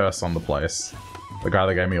say a curse on the place. The guy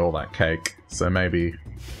that gave me all that cake. So maybe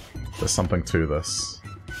there's something to this.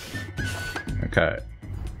 Okay.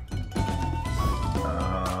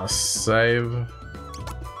 Save.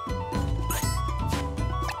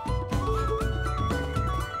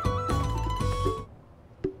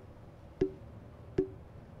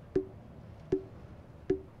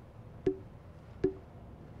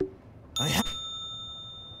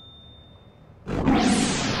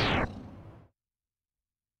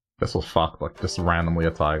 This will fuck, like, just randomly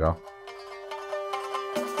a tiger.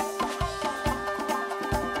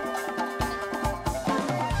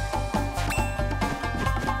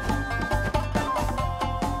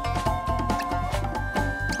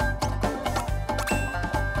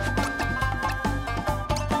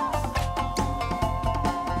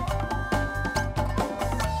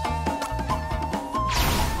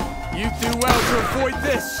 You do well to avoid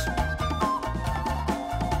this!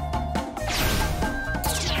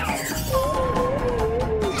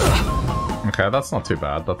 Okay, that's not too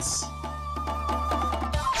bad. That's...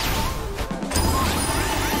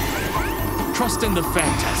 Trust in the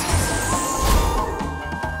Phantasm.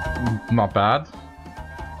 not bad.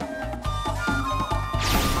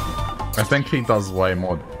 I think he does way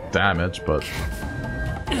more damage, but...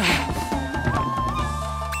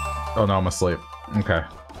 Oh no, I'm asleep. Okay.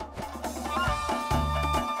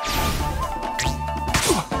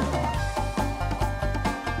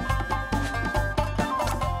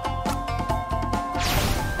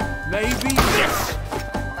 Maybe this!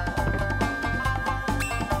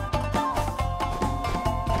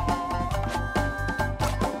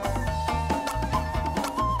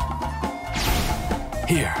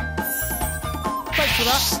 Here. Thanks for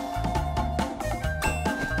that.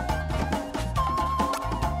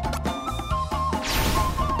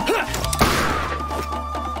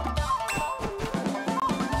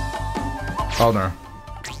 Oh no.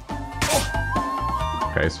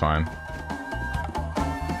 Okay, he's fine.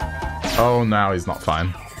 Oh, now he's not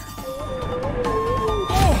fine.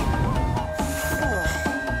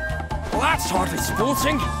 Well, that's hardly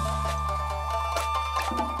sporting.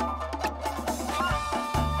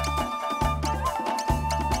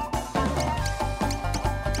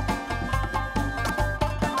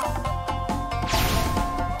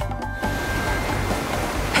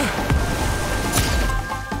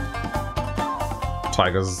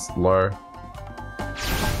 Tiger's low.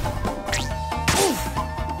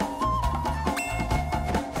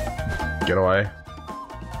 Get away.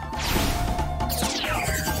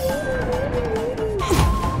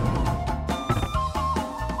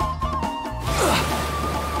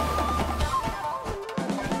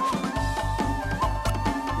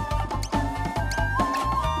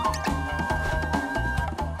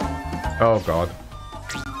 Oh god.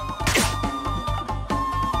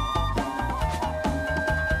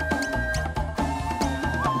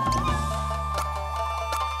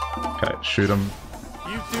 Okay, shoot him.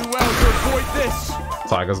 You do well to avoid this.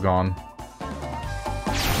 Tiger's gone.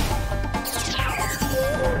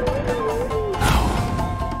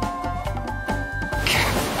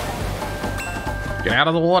 Get out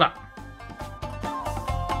of the water.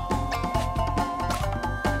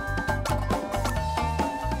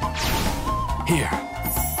 Here.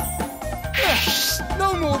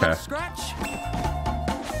 No more Okay. than scratch.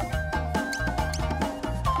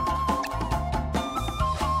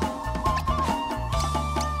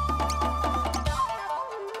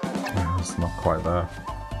 It's not quite there.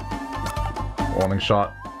 Warning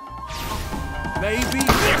shot. Maybe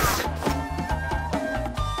this.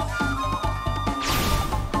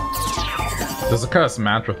 This cursed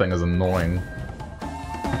mantra thing is annoying.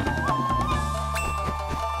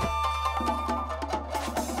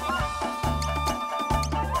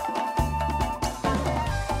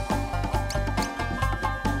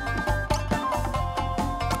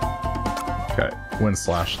 Okay, wind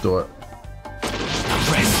slash, do it.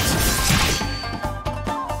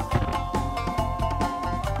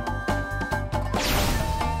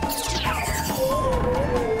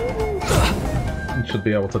 Should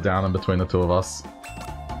be able to down in between the two of us.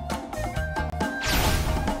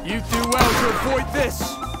 You do well to avoid this.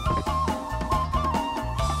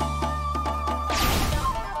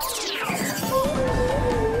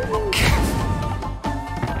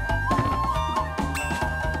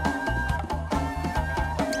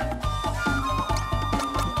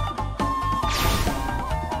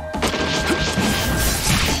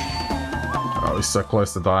 Oh, he's so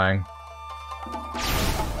close to dying.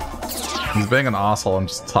 He's being an asshole and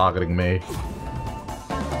just targeting me.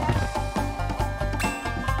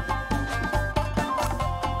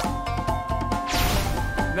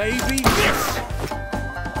 Maybe this.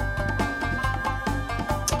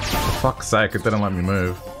 For fuck's sake, it didn't let me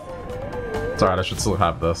move. It's alright, I should still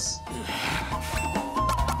have this.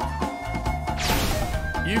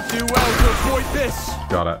 You do well to avoid this.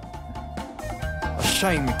 Got it. A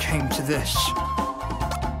shame it came to this.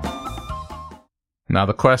 Now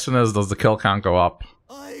the question is, does the kill count go up?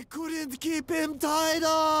 I couldn't keep him tied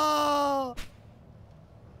up.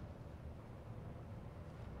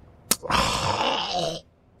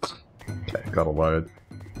 Okay, gotta load.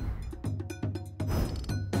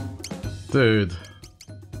 Dude.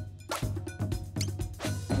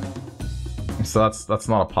 So that's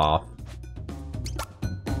not a path.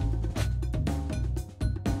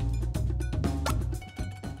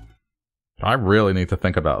 I really need to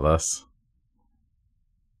think about this.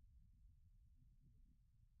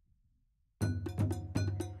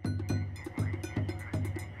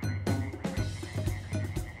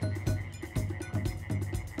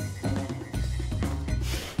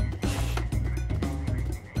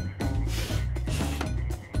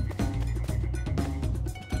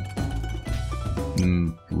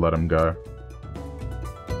 Let him go.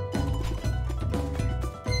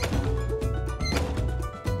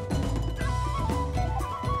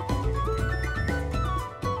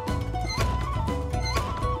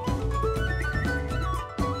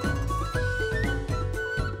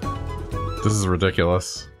 This is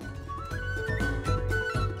ridiculous.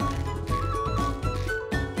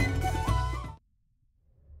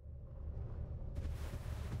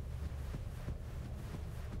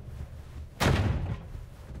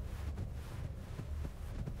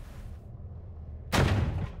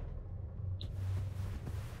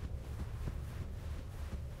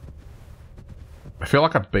 I feel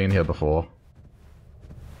like I've been here before.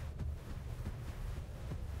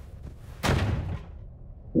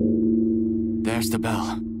 There's the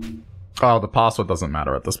bell. Oh, the password doesn't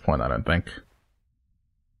matter at this point, I don't think.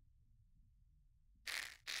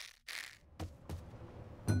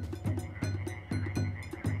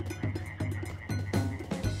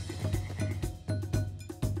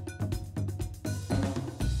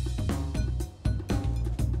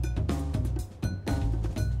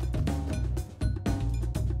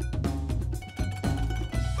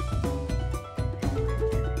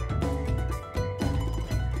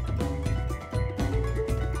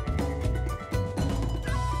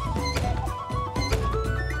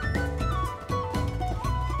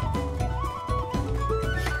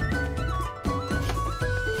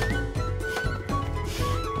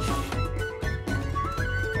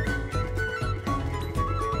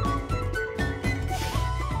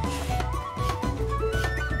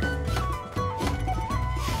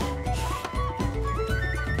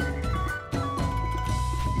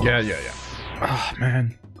 Yeah. Oh,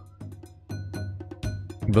 man.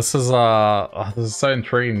 This is so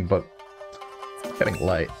intriguing, but it's getting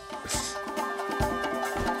late.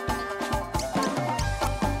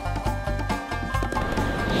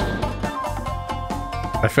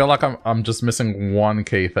 I feel like I'm just missing one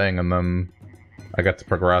key thing and then I get to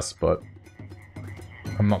progress, but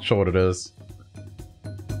I'm not sure what it is.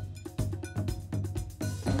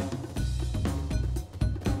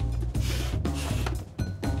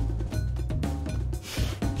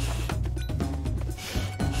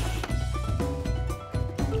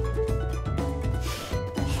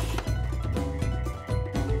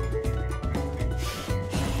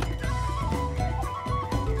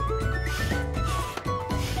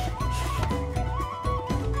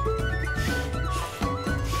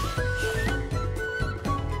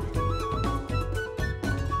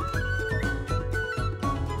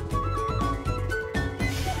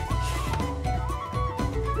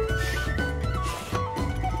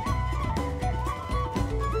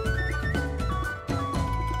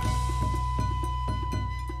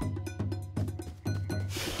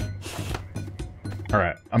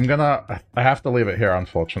 Alright, I have to leave it here,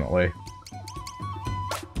 unfortunately.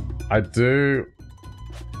 I do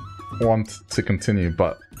want to continue,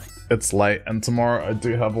 but it's late, and tomorrow I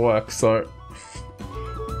do have work, so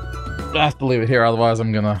I have to leave it here, otherwise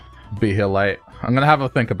I'm gonna be here late. I'm gonna have a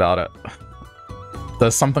think about it.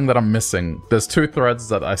 There's something that I'm missing. There's 2 threads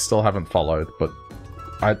that I still haven't followed, but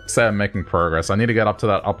I'd say I'm making progress. I need to get up to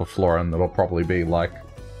that upper floor, and it'll probably be, like,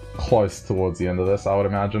 close towards the end of this, I would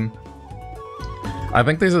imagine. I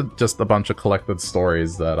think these are just a bunch of collected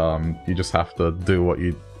stories that you just have to do what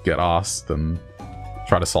you get asked and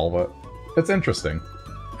try to solve it. It's interesting.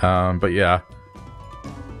 But yeah,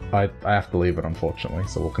 I have to leave it, unfortunately,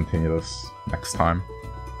 so we'll continue this next time.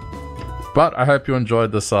 But I hope you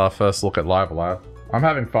enjoyed this first look at Live Alive. I'm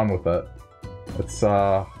having fun with it. It's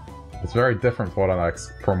very different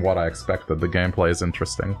from what I expected. The gameplay is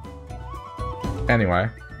interesting. Anyway,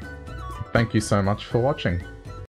 thank you so much for watching.